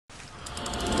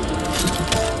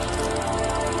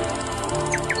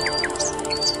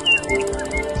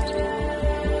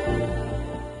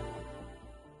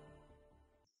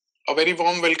A very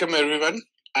warm welcome, everyone.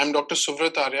 I'm Dr.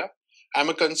 Suvrat Arya. I'm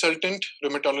a consultant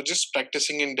rheumatologist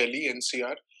practicing in Delhi,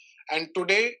 NCR. And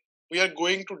today we are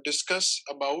going to discuss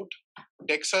about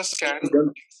DEXA Scan,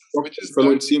 which is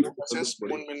done to assess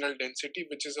bone mineral density,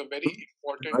 which is a very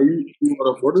important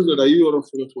what is it? IU or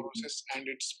process and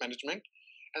its management.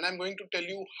 And I'm going to tell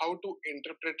you how to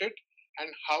interpret it and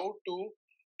how to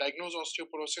diagnose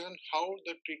osteoporosis and how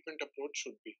the treatment approach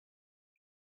should be.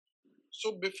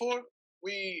 So before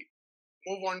we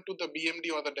move on to the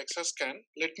BMD or the DEXA scan,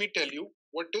 let me tell you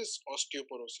what is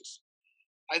osteoporosis.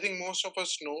 I think most of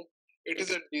us know it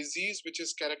is a disease which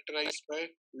is characterized by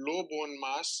low bone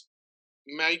mass,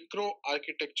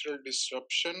 microarchitectural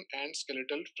disruption, and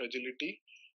skeletal fragility,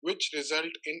 which result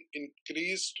in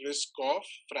increased risk of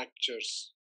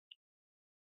fractures.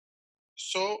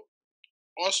 So,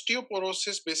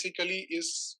 osteoporosis basically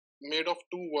is made of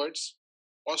two words.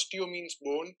 Osteo means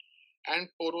bone, and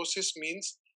porosis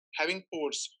means having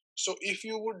pores. So if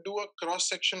you would do a cross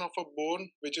section of a bone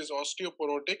which is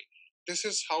osteoporotic, this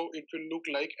is how it will look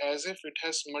like, as if it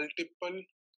has multiple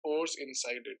pores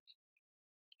inside it.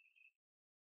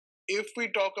 If we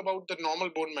talk about the normal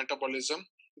bone metabolism,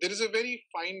 there is a very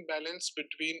fine balance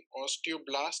between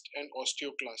osteoblast and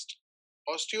osteoclast.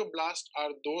 Osteoblasts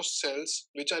are those cells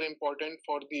which are important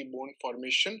for the bone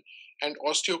formation, and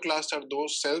osteoclasts are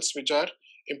those cells which are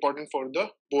important for the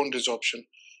bone resorption.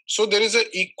 So there is an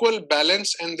equal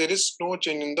balance and there is no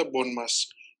change in the bone mass.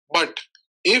 But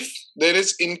if there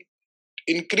is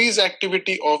increased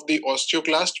activity of the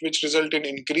osteoclast, which result in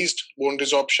increased bone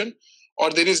resorption, or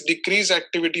there is decreased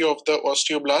activity of the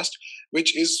osteoblast,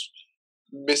 which is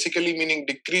basically meaning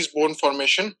decreased bone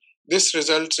formation, this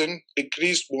results in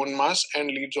decreased bone mass and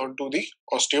leads on to the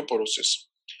osteoporosis.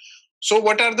 So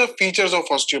what are the features of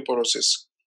osteoporosis?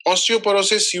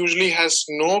 Osteoporosis usually has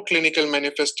no clinical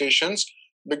manifestations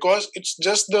because it's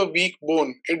just the weak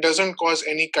bone. It doesn't cause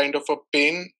any kind of a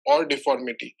pain or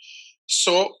deformity.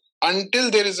 So until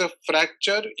there is a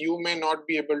fracture, you may not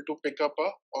be able to pick up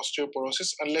a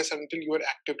osteoporosis unless until you are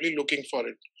actively looking for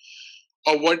it.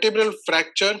 A vertebral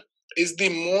fracture is the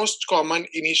most common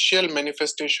initial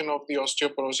manifestation of the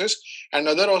osteoporosis, and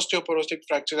other osteoporotic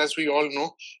fractures, as we all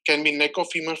know, can be neck or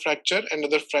femur fracture and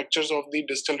other fractures of the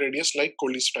distal radius like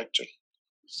Colles fracture.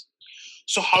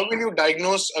 So how will you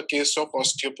diagnose a case of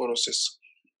osteoporosis?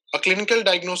 A clinical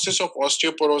diagnosis of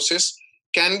osteoporosis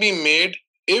can be made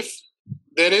if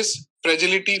there is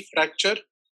fragility fracture,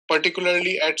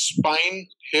 particularly at spine,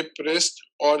 hip, wrist,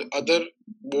 or other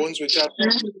bones which are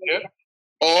here,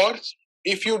 or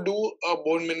if you do a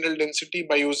bone mineral density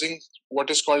by using what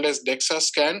is called as DEXA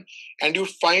scan, and you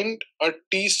find a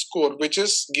T-score which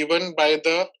is given by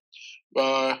the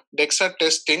DEXA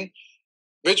testing,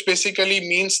 which basically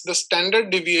means the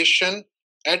standard deviation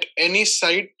at any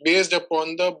site based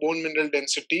upon the bone mineral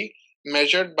density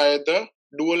measured by the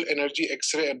dual energy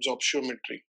X-ray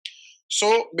absorptiometry.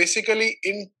 So basically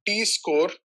in T-score,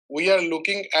 we are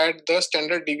looking at the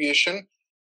standard deviation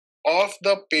of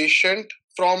the patient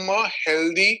from a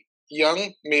healthy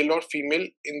young male or female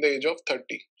in the age of 30.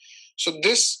 So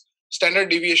this standard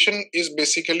deviation is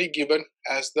basically given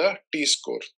as the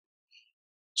T-score.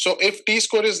 So if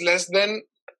T-score is less than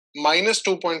minus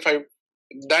 2.5,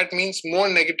 that means more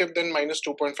negative than minus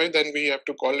 2.5, then we have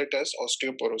to call it as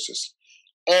osteoporosis.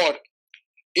 Or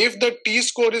if the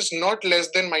T-score is not less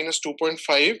than minus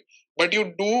 2.5, but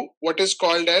you do what is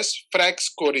called as FRAC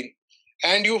scoring,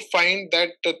 and you find that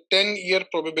the 10-year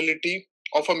probability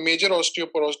of a major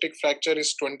osteoporotic fracture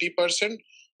is 20%,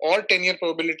 or 10-year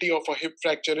probability of a hip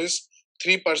fracture is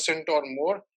 3% or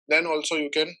more, then also you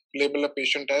can label a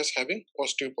patient as having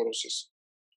osteoporosis.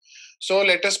 So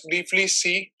let us briefly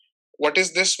see what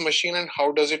is this machine and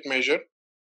how does it measure.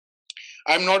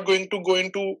 I'm not going to go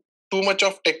into too much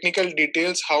of technical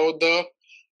details how the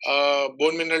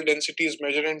bone mineral density is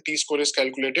measured and T-score is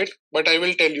calculated, but I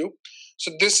will tell you.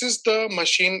 So this is the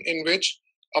machine in which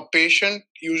a patient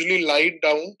usually lie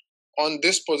down on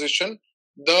this position.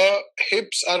 The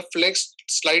hips are flexed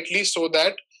slightly so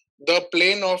that the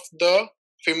plane of the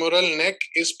femoral neck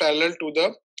is parallel to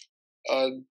the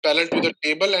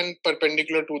table and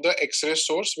perpendicular to the X-ray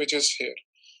source, which is here.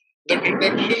 The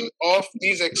detection of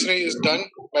these X-ray is done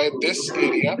by this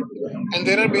area, and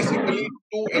there are basically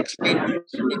two X-ray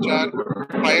beams which are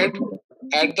fired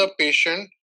at the patient,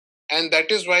 and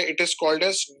that is why it is called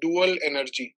as dual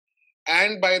energy.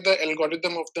 And by the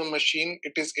algorithm of the machine,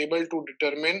 it is able to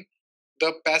determine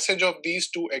the passage of these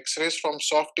two X-rays from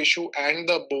soft tissue and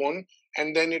the bone,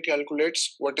 and then it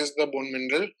calculates what is the bone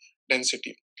mineral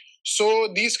density. So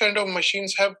these kind of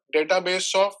machines have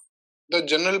database of the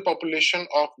general population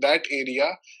of that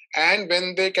area, and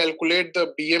when they calculate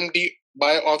the BMD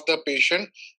of the patient,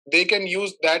 they can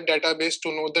use that database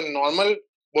to know the normal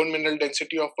bone mineral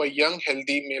density of a young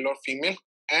healthy male or female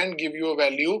and give you a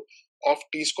value of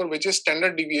T-score, which is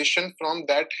standard deviation from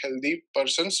that healthy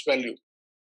person's value.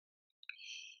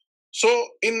 So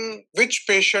in which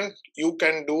patient you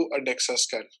can do a DEXA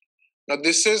scan? Now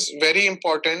this is very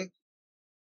important.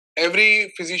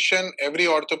 Every physician, every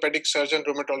orthopedic surgeon,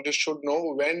 rheumatologist should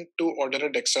know when to order a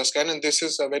DEXA scan, and this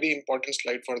is a very important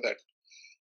slide for that.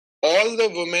 All the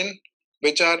women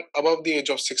which are above the age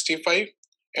of 65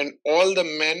 and all the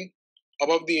men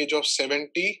above the age of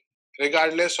 70,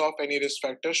 regardless of any risk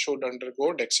factor, should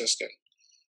undergo DEXA scan.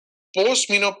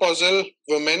 Postmenopausal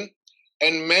women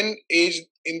and men aged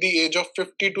in the age of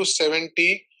 50 to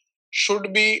 70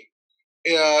 should be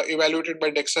evaluated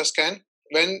by DEXA scan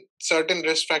when certain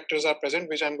risk factors are present,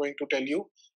 which I'm going to tell you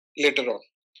later on.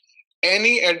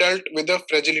 Any adult with a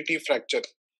fragility fracture.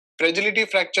 Fragility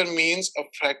fracture means a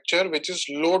fracture which is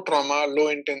low trauma, low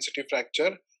intensity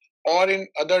fracture, or in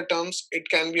other terms, it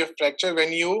can be a fracture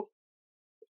when you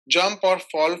jump or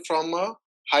fall from a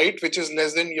height which is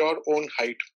less than your own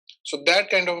height. So that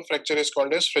kind of a fracture is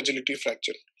called as fragility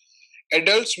fracture.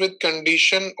 Adults with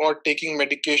condition or taking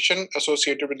medication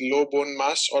associated with low bone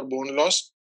mass or bone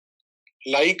loss,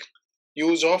 like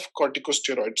use of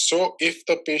corticosteroids. So if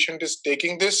the patient is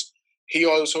taking this, he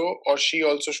also or she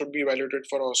also should be evaluated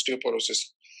for osteoporosis.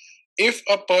 If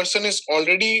a person is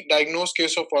already diagnosed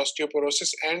case of osteoporosis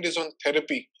and is on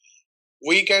therapy,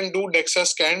 we can do DEXA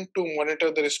scan to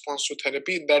monitor the response to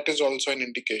therapy. That is also an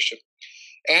indication.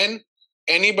 And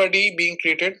anybody being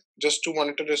treated just to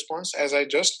monitor response, as I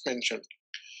just mentioned.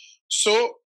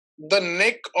 So the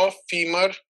neck of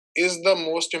femur is the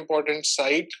most important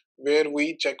site where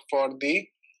we check for the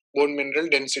bone mineral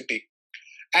density.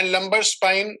 And lumbar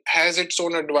spine has its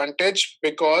own advantage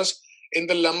because in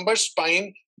the lumbar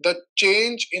spine, the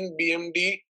change in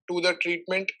BMD to the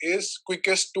treatment is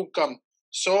quickest to come.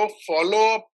 So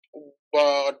follow-up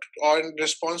or in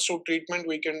response to treatment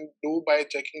we can do by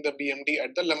checking the BMD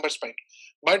at the lumbar spine.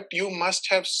 But you must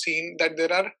have seen that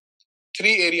there are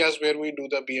 3 areas where we do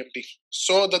the BMD.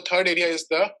 So the third area is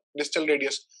the distal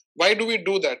radius. Why do we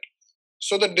do that?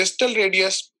 So the distal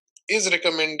radius is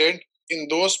recommended in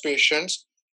those patients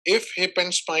if hip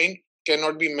and spine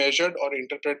cannot be measured or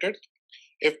interpreted,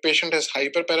 if patient has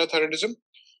hyperparathyroidism,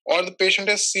 or the patient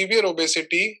has severe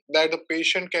obesity that the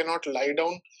patient cannot lie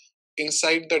down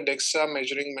inside the DEXA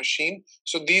measuring machine.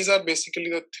 So these are basically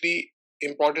the 3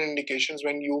 important indications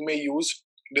when you may use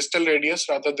distal radius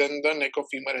rather than the neck of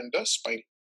femur and the spine.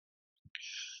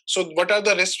 So what are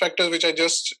the risk factors which I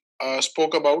just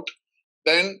spoke about?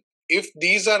 Then if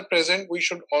these are present, we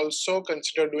should also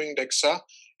consider doing DEXA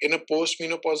in a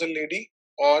postmenopausal lady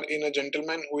or in a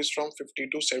gentleman who is from 50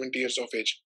 to 70 years of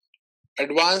age.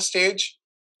 Advanced age,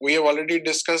 we have already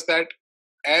discussed that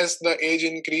as the age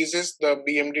increases, the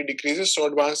BMD decreases. So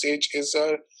advanced age is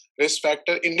a risk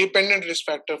factor, independent risk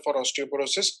factor for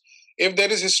osteoporosis. If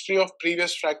there is history of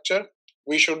previous fracture,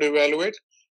 we should evaluate.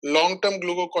 Long-term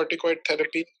glucocorticoid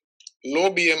therapy,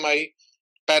 low BMI,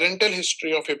 parental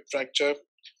history of hip fracture,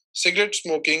 cigarette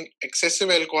smoking, excessive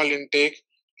alcohol intake,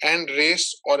 and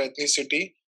race or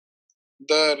ethnicity.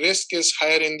 The risk is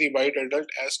higher in the white adult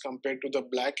as compared to the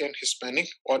black and Hispanic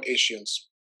or Asians.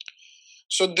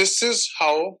 So this is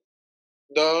how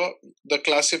the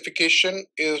classification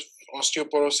of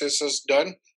osteoporosis is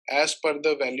done as per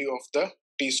the value of the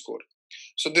T-score.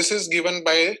 So this is given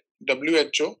by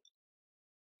WHO.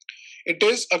 It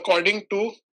is according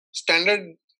to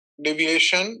standard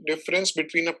deviation difference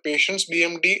between a patient's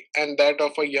BMD and that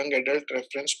of a young adult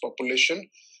reference population.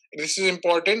 This is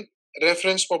important.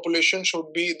 Reference population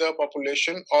should be the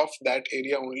population of that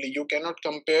area only. You cannot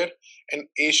compare an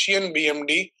Asian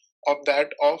BMD of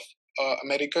that of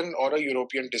American or a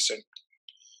European descent.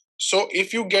 So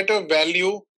if you get a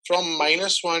value from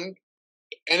 -1,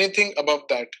 anything above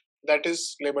that, that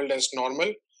is labeled as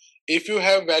normal. If you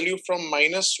have value from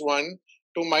 -1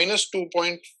 to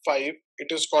 -2.5,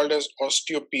 it is called as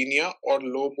osteopenia or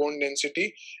low bone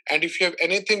density. And if you have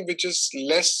anything which is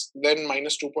less than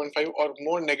 -2.5 or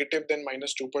more negative than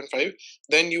 -2.5,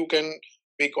 then you can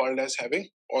be called as having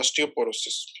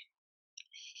osteoporosis.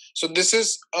 So this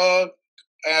is a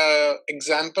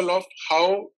example of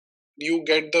how you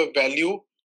get the value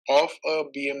of a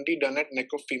BMD done at neck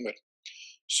of femur.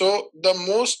 So the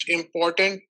most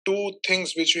important 2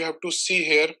 things which you have to see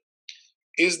here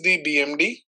is the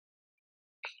BMD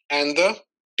and the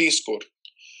T-score.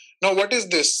 Now what is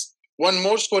this? One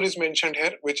more score is mentioned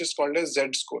here which is called as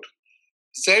Z-score.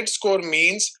 Z-score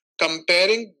means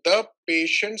comparing the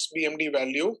patient's BMD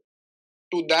value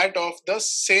to that of the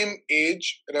same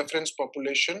age reference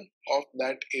population of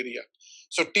that area.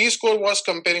 So T-score was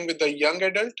comparing with the young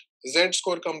adult,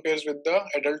 Z-score compares with the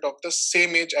adult of the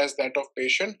same age as that of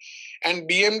patient, and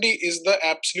BMD is the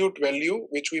absolute value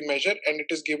which we measure, and it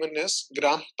is given as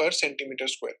gram per centimeter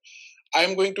square. I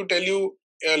am going to tell you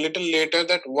a little later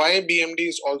that why BMD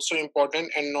is also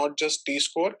important and not just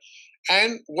T-score,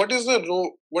 and what is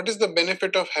the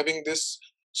benefit of having this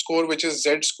score, which is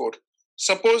Z-score.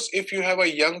 Suppose if you have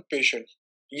a young patient,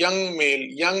 young male,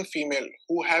 young female,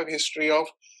 who have history of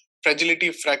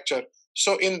fragility fracture.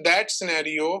 So in that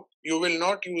scenario, you will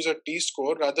not use a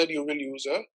T-score, rather you will use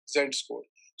a Z-score,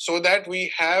 so that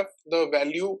we have the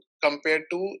value compared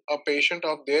to a patient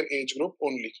of their age group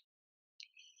only.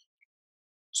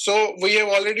 So we have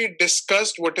already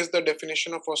discussed what is the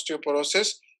definition of osteoporosis,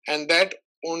 and that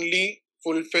only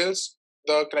fulfills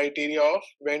the criteria of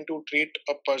when to treat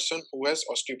a person who has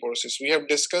osteoporosis. We have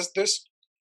discussed this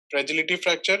fragility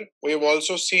fracture. We have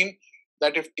also seen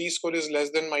that if T-score is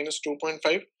less than minus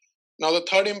 2.5. Now the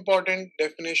third important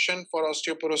definition for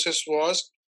osteoporosis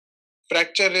was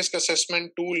fracture risk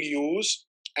assessment tool use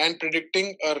and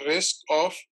predicting a risk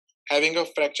of having a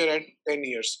fracture at 10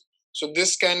 years. So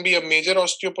this can be a major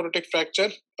osteoporotic fracture,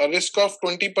 a risk of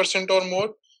 20% or more,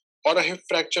 or a hip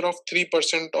fracture of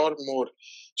 3% or more.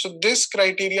 So this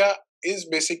criteria is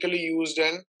basically used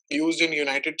in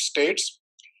United States,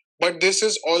 but this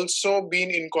is also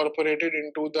been incorporated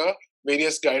into the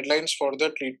various guidelines for the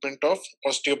treatment of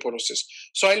osteoporosis.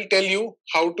 So I'll tell you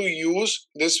how to use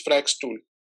this FRAX tool.